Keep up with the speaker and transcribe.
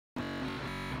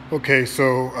Okay,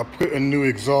 so I put a new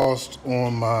exhaust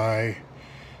on my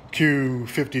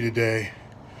Q50 today.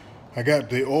 I got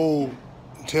the old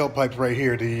tailpipes right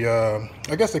here, the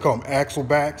I guess they call them Axle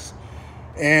backs,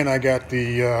 and I got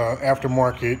the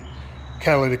aftermarket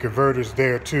catalytic converters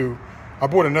there too. I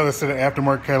bought another set of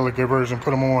aftermarket catalytic converters and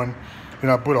put them on,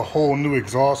 and I put a whole new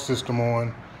exhaust system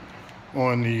on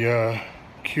the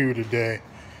Q today.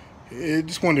 It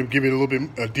just wanted to give it a little bit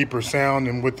a deeper sound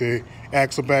than what the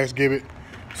axle backs give it.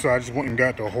 So I just went and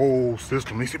got the whole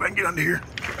system. Let me see if I can get under here.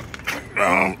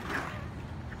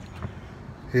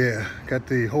 Yeah, got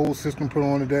the whole system put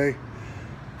on today,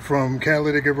 from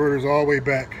catalytic converters all the way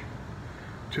back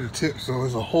to the tip. So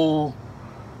there's a whole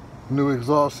new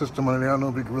exhaust system under there. I don't know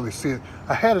if you can really see it.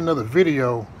 I had another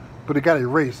video, but it got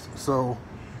erased, so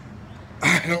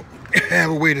I don't have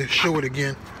a way to show it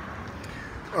again.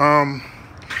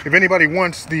 If anybody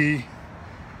wants the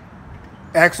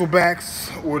axle backs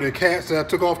or the cats that I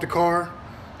took off the car,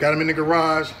 got them in the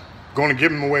garage, going to give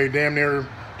them away damn near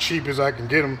cheap as I can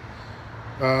get them.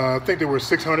 I think they were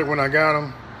 $600 when I got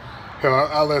them. Hell,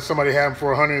 I'll let somebody have them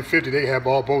for $150. They have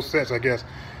both sets, I guess.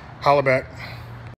 Holla back.